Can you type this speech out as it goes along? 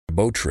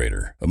Boat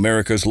Trader,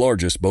 America's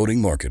largest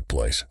boating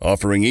marketplace,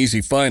 offering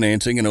easy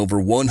financing and over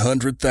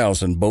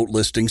 100,000 boat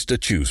listings to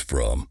choose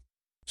from.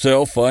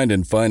 Sell, find,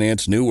 and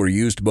finance new or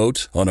used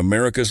boats on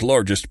America's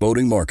largest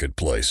boating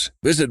marketplace.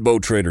 Visit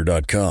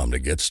BoatTrader.com to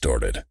get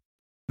started.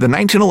 The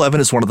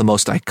 1911 is one of the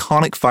most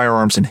iconic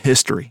firearms in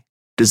history.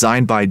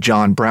 Designed by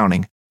John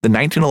Browning, the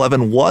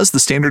 1911 was the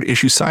standard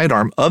issue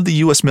sidearm of the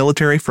U.S.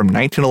 military from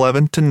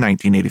 1911 to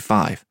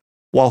 1985.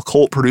 While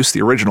Colt produced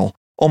the original,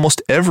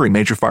 almost every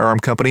major firearm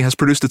company has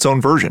produced its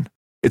own version.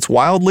 It's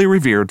wildly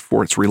revered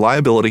for its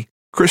reliability,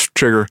 crisp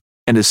trigger,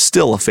 and is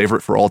still a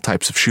favorite for all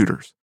types of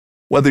shooters.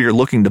 Whether you're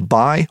looking to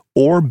buy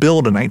or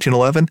build a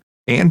 1911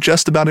 and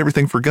just about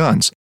everything for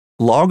guns,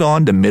 log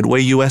on to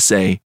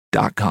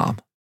MidwayUSA.com.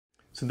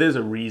 So there's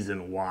a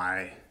reason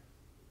why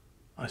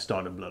I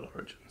started Blood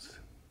Origins.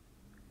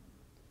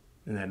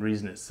 And that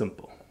reason is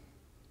simple.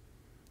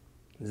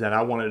 Is that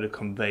I wanted to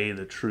convey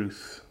the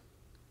truth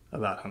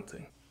about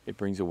hunting. It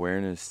brings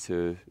awareness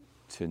to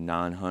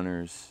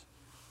non-hunters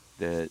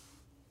that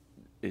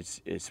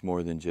it's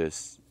more than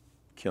just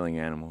killing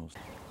animals.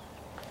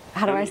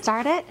 How do I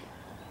start it?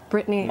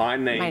 Brittany. My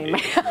name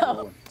is...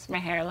 Does my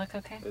hair look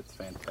okay? It's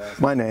fantastic.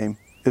 My name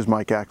is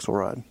Mike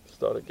Axelrod.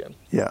 Start again.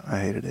 Yeah,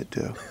 I hated it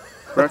too.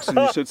 Braxton,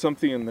 you said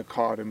something in the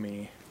car to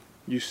me.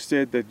 You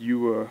said that you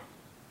were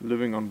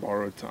living on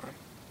borrowed time.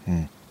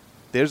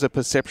 There's a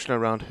perception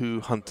around who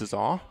hunters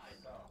are,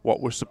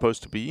 what we're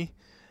supposed to be,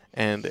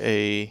 and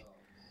a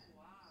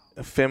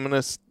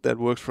feminist that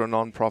works for a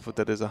non-profit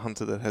that is a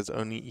hunter that has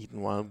only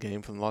eaten wild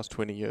game for the last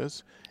 20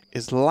 years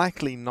is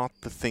likely not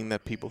the thing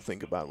that people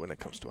think about when it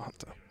comes to a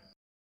hunter.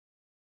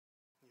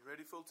 You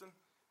ready, Fulton?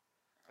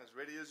 As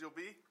ready as you'll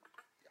be?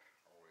 Yeah,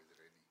 always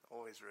ready.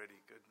 Always ready.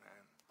 Good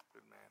man.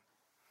 Good man.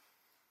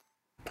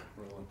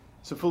 Brilliant.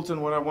 So,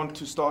 Fulton, what I want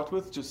to start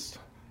with, just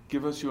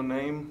give us your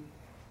name,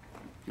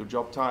 your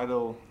job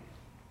title,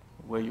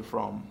 where you're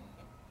from.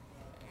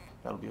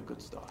 That'll be a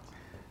good start.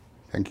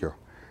 Thank you.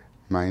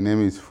 My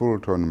name is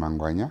Fulton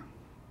Mangwanya.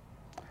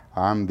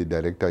 I'm the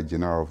Director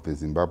General of the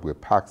Zimbabwe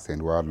Parks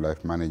and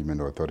Wildlife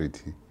Management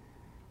Authority.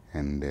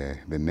 And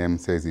the name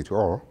says it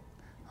all.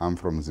 I'm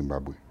from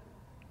Zimbabwe.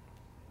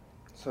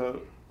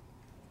 So,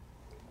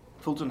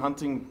 Fulton,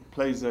 hunting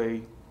plays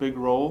a big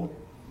role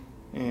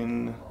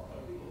in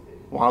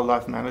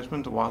wildlife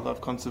management or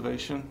wildlife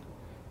conservation.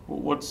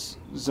 What's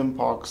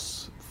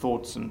ZimPark's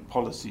thoughts and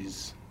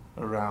policies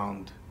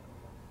around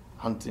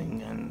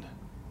hunting and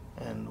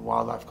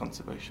wildlife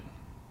conservation?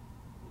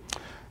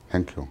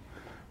 Thank you.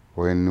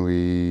 When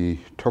we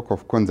talk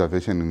of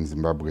conservation in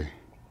Zimbabwe,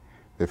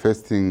 the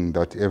first thing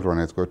that everyone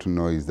has got to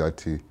know is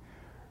that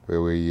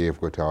we have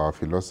got our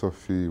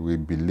philosophy. We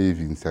believe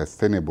in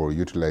sustainable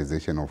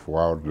utilization of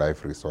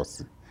wildlife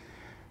resources.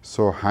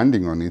 So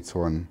hunting on its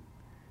own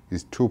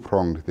is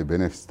two-pronged, the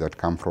benefits that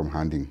come from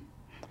hunting.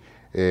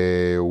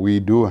 We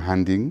do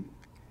hunting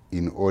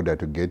in order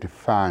to get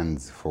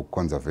funds for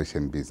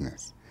conservation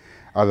business.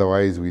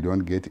 Otherwise, we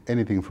don't get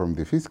anything from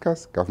the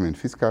fiscus, government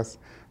fiscus.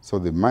 So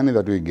the money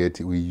that we get,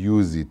 we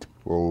use it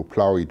or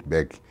plow it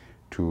back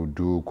to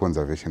do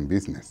conservation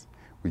business,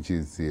 which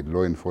is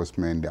law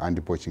enforcement,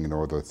 anti-poaching and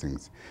all those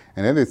things.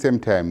 And at the same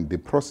time, the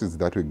proceeds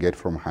that we get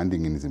from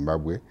hunting in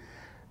Zimbabwe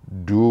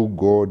do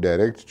go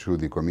direct to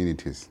the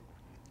communities.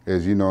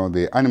 As you know,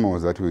 the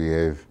animals that we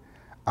have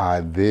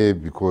are there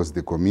because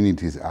the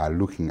communities are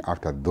looking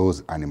after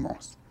those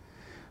animals.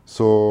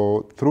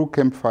 So through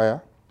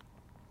Campfire,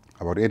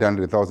 about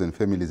 800,000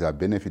 families are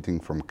benefiting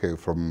from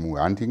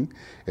hunting,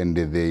 and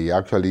they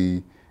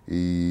actually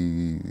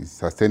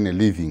sustain a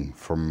living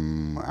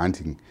from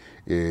hunting.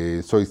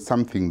 So it's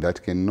something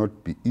that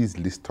cannot be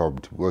easily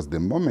stopped, because the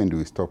moment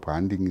we stop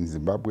hunting in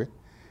Zimbabwe,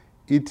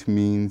 it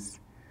means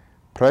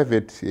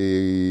private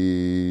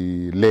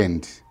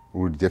land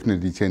would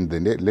definitely change the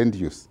land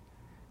use,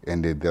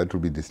 and that will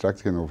be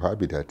destruction of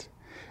habitat.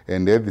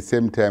 And at the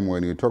same time,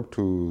 when you talk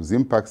to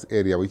ZimPark's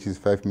area, which is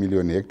 5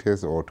 million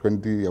hectares or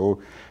 20 or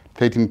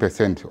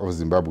 13% of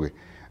Zimbabwe,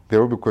 there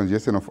will be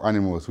congestion of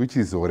animals, which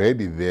is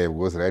already there,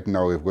 because right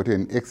now we've got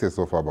an excess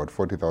of about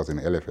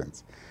 40,000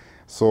 elephants.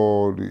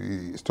 So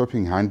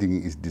stopping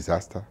hunting is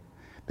disaster.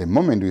 The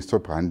moment we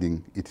stop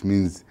hunting, it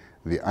means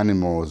the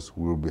animals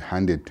will be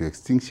hunted to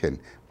extinction,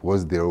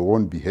 because they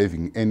won't be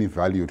having any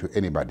value to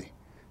anybody.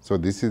 So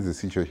this is the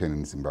situation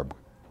in Zimbabwe.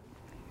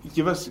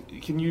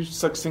 Can you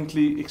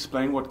succinctly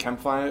explain what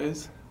Campfire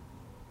is?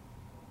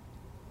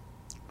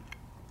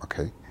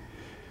 Okay.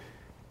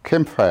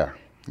 Campfire,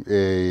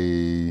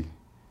 in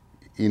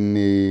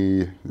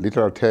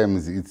literal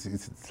terms,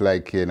 it's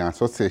like an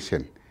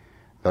association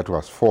that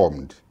was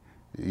formed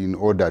in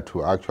order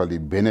to actually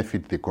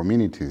benefit the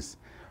communities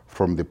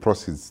from the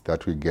proceeds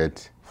that we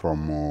get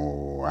from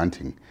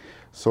hunting.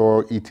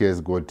 So it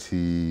has got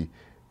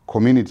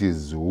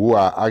communities who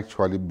are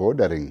actually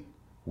bordering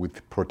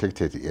with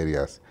protected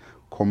areas,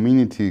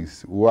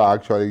 communities who are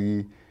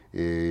actually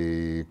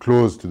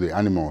close to the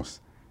animals,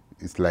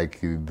 It's like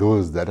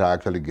those that are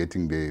actually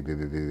getting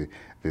the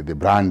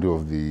brand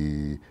of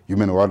the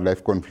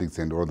human-wildlife conflicts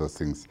and all those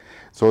things.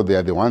 So they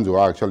are the ones who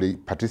are actually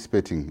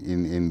participating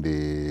in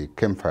the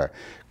campfire.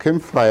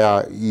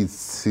 Campfire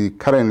is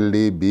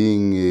currently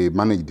being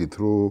managed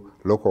through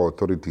local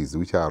authorities,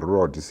 which are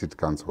rural district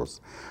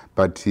councils.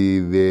 But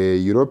the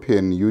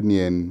European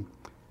Union,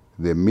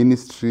 the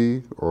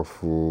ministry of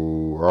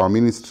our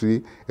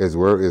ministry, as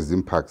well as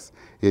Impacts,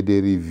 had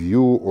a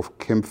review of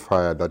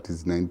campfire that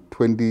is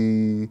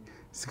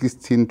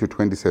 2016 to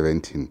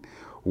 2017,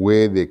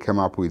 where they came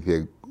up with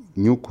a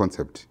new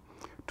concept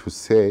to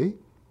say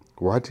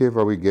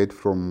whatever we get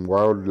from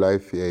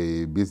wildlife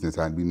business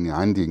and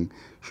hunting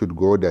should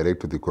go direct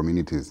to the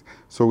communities.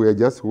 So we are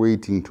just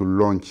waiting to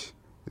launch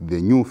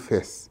the new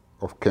phase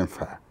of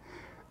campfire.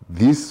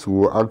 This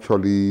will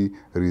actually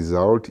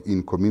result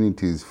in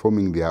communities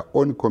forming their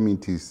own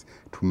committees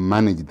to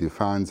manage the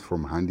funds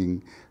from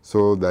hunting,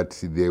 so that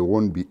there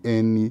won't be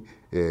any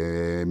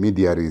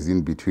intermediaries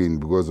in between,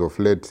 because of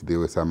late there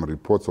were some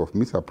reports of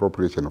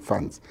misappropriation of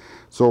funds.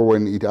 So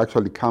when it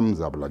actually comes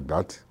up like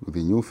that with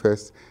the new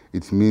phase,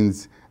 it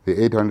means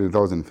the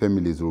 800,000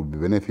 families will be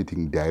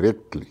benefiting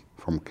directly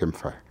from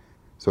campfire.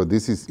 So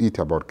this is it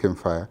about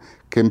campfire.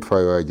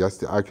 Campfire are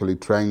just actually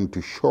trying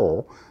to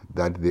show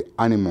that the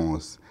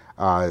animals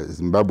are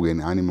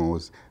Zimbabwean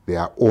animals. They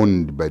are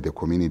owned by the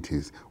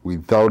communities.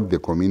 Without the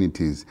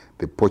communities,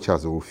 the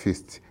poachers will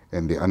feast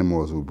and the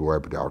animals will be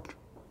wiped out.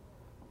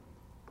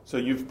 So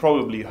you've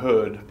probably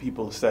heard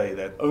people say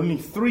that only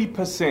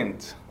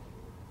 3%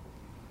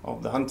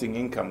 of the hunting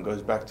income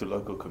goes back to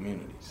local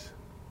communities.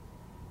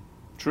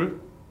 True?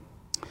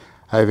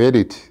 I've heard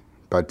it,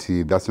 but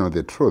that's not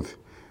the truth.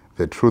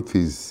 The truth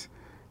is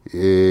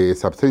a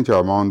substantial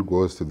amount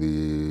goes to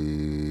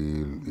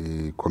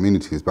the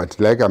communities. But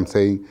like I'm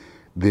saying,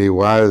 there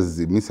was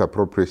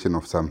misappropriation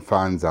of some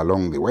funds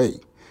along the way.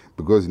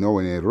 Because, you know,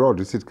 when a rural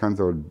district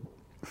council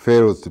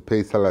fails to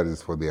pay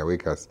salaries for their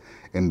workers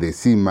and they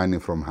see money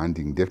from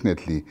hunting,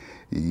 definitely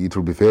it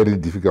will be very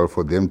difficult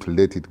for them to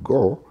let it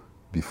go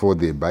before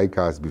they buy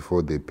cars,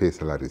 before they pay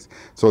salaries.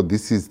 So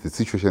this is the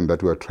situation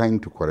that we are trying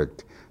to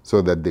correct,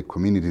 so that the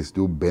communities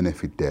do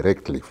benefit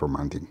directly from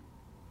hunting.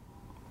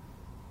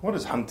 What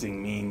does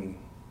hunting mean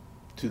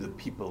to the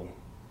people,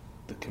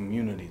 the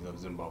communities of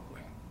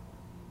Zimbabwe?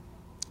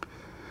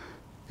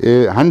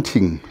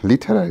 Hunting,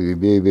 literally,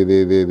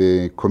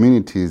 the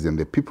communities and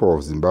the people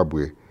of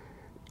Zimbabwe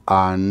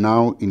are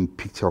now in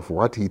picture of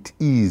what it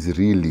is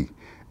really.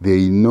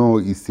 They know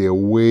it's a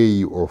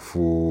way of,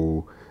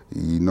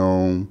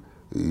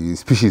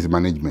 species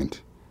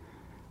management.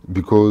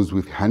 Because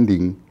with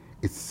hunting,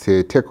 it's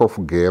a take-off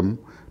game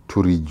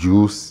to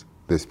reduce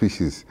the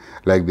species.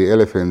 Like the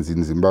elephants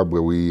in Zimbabwe,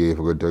 we have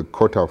got a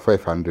quota of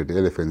 500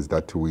 elephants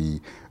that we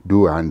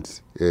do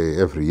hunt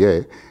every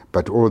year,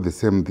 but all the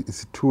same,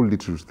 it's too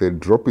little. They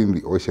drop in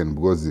the ocean,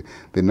 because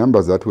the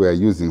numbers that we are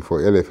using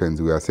for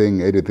elephants, we are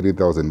saying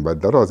 83,000,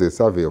 but that was a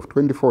survey of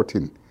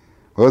 2014.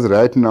 Because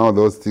right now,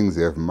 those things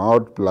have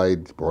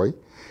multiplied, boy,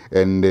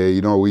 and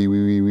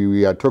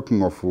we are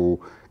talking of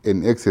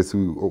in excess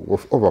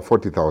of over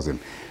 40,000.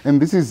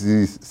 And this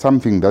is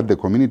something that the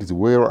communities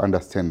will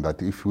understand,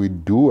 that if we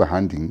do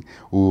hunting,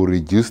 we will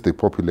reduce the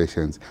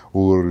populations,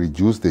 we will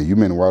reduce the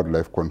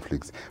human-wildlife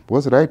conflicts.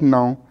 Because right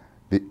now,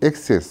 the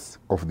excess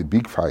of the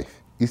big five,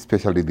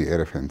 especially the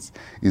elephants,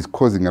 is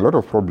causing a lot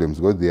of problems,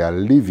 because they are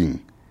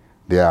leaving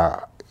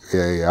their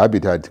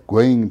habitat,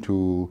 going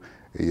to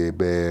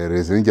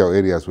residential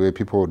areas where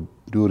people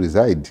do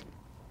reside,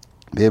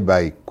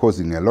 thereby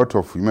causing a lot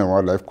of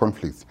human-wildlife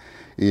conflicts.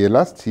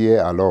 Last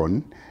year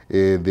alone,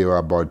 there were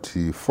about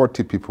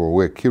 40 people who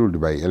were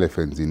killed by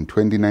elephants in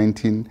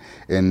 2019,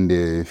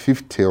 and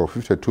 50 or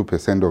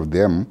 52% of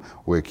them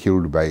were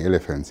killed by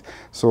elephants.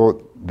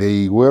 So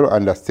they will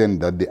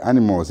understand that the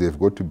animals have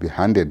got to be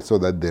hunted so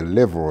that the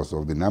levels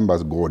of the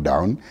numbers go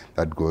down.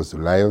 That goes to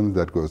lions,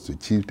 that goes to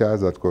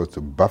cheetahs, that goes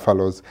to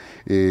buffaloes,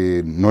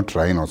 not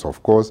rhinos,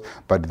 of course.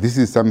 But this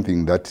is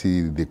something that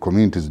the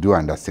communities do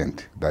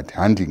understand, that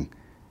hunting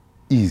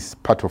is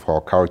part of our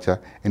culture,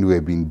 and we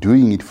have been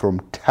doing it from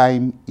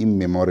time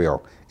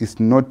immemorial. It's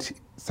not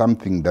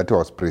something that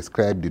was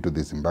prescribed to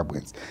the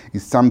Zimbabweans.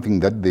 It's something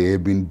that they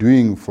have been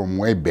doing from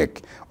way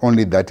back,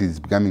 only that is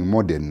becoming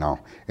modern now.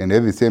 And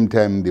at the same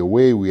time, the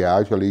way we are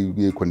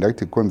actually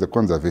conducting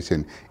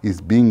conservation is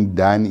being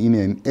done in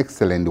an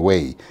excellent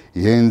way.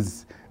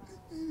 Hence,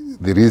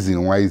 the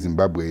reason why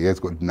Zimbabwe has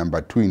got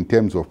number 2 in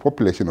terms of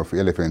population of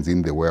elephants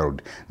in the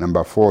world,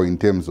 number 4 in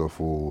terms of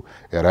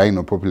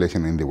rhino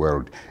population in the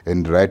world.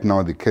 And right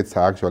now the cats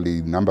are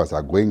actually, numbers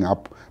are going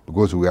up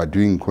because we are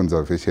doing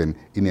conservation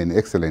in an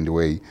excellent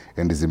way,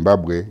 and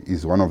Zimbabwe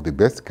is one of the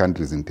best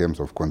countries in terms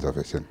of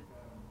conservation.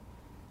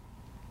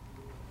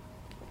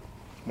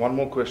 One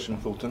more question,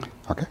 Fulton.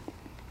 Okay.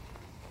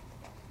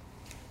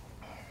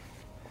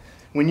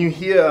 When you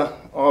hear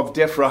of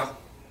DEFRA,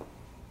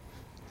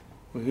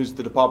 who's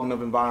the Department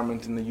of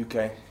Environment in the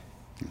UK,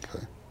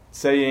 Okay.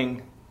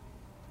 saying,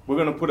 we're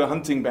going to put a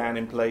hunting ban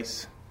in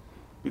place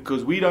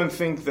because we don't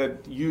think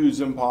that you,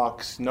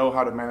 Zimparks, know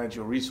how to manage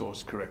your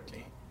resource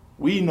correctly.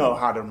 We know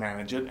how to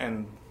manage it,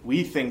 and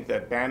we think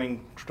that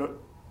banning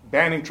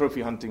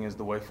trophy hunting is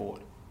the way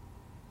forward.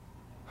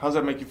 How does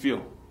that make you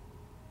feel?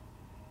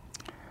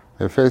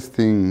 The first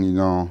thing,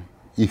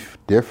 if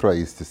DEFRA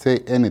is to say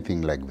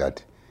anything like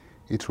that,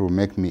 it will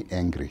make me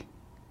angry.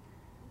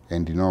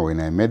 And when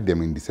I met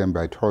them in December,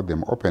 I told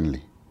them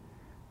openly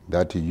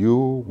that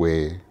you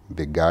were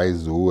the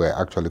guys who were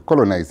actually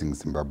colonizing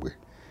Zimbabwe.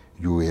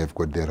 You have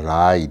got the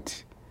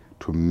right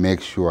to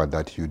make sure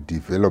that you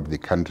develop the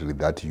country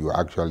that you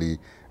actually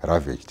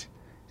ravaged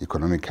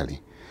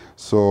economically.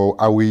 So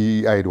I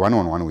had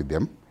one-on-one with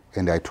them,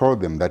 and I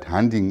told them that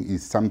hunting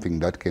is something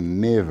that can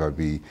never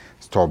be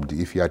stopped.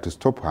 If you are to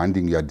stop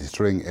hunting, you are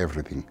destroying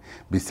everything.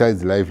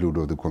 Besides the livelihood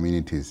of the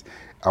communities,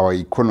 our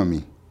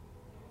economy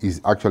is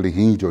actually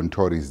hinged on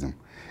tourism.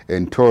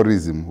 And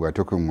tourism, we are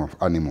talking of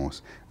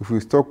animals. If we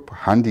stop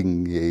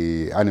hunting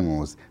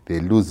animals, they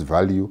lose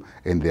value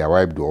and they are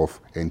wiped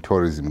off and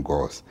tourism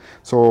goes.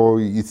 So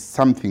it's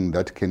something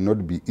that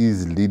cannot be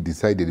easily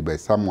decided by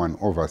someone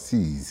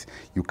overseas.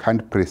 You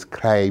can't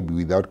prescribe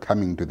without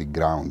coming to the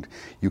ground.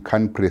 You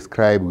can't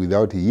prescribe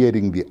without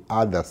hearing the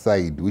other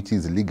side, which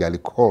is legally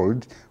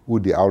called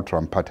Udi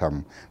Altram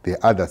Patam.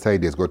 The other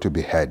side has got to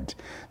be heard.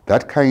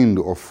 That kind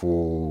of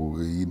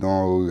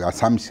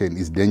assumption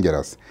is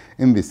dangerous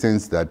in the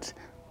sense that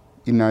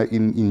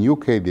in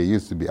UK there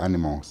used to be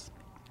animals.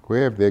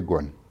 Where have they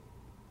gone?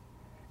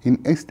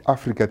 In East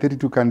Africa,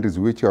 32 countries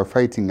which are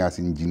fighting us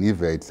in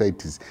Geneva at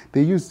CITES,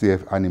 they used to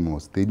have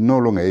animals. They no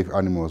longer have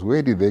animals.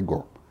 Where did they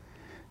go?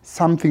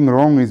 Something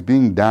wrong is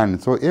being done.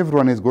 So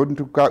everyone is going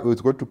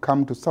to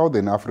come to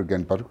Southern Africa,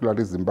 and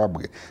particularly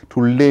Zimbabwe,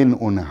 to learn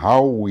on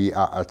how we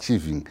are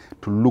achieving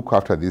to look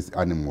after these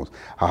animals,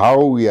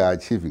 how we are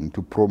achieving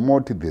to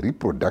promote the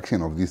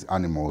reproduction of these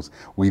animals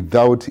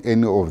without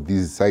any of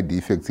these side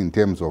effects in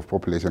terms of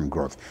population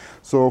growth.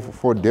 So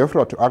for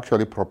DEFRA to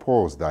actually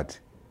propose that,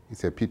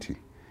 it's a pity.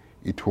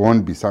 It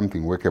won't be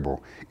something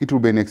workable. It will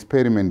be an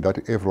experiment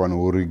that everyone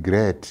will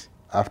regret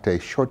after a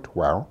short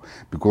while,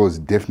 because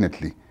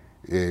definitely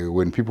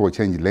when people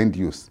change land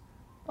use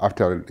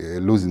after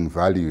losing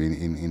value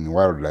in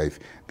wildlife,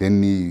 then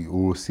we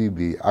will see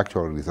the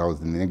actual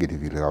results, the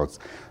negative results.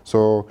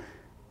 So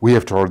we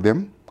have told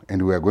them,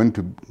 and we are going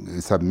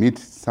to submit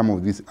some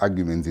of these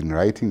arguments in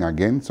writing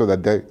again so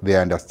that they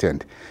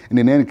understand. And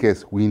in any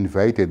case, we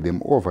invited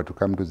them over to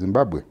come to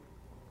Zimbabwe,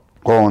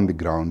 go on the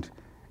ground,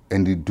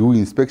 and do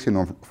inspection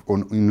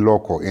in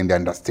local and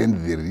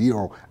understand the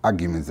real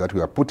arguments that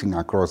we are putting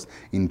across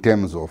in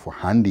terms of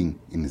hunting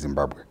in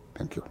Zimbabwe.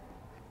 Thank you.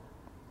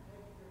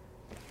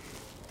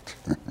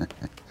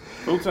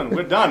 Fulton,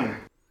 we're done.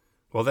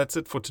 Well, that's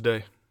it for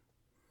today.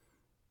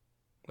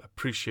 I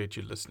appreciate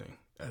you listening,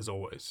 as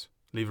always.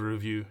 Leave a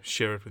review,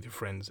 share it with your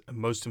friends, and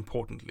most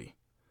importantly,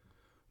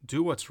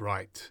 do what's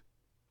right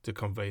to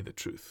convey the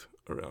truth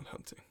around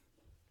hunting.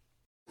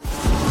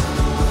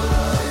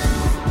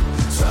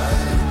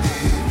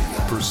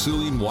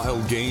 Pursuing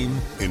wild game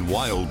in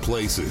wild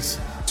places.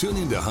 Tune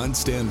in to Hunt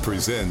Stand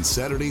Presents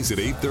Saturdays at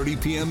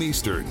 8:30 p.m.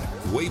 Eastern.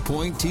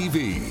 Waypoint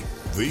TV,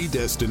 the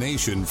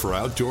destination for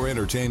outdoor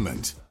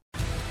entertainment.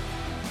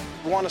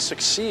 You want to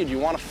succeed, you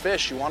want to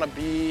fish, you want to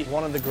be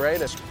one of the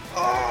greatest.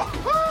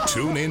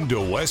 Tune in to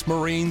West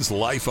Marine's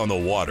Life on the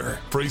Water,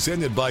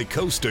 presented by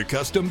Costa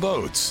Custom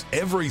Boats,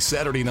 every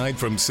Saturday night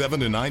from 7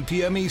 to 9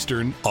 p.m.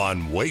 Eastern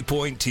on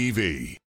Waypoint TV.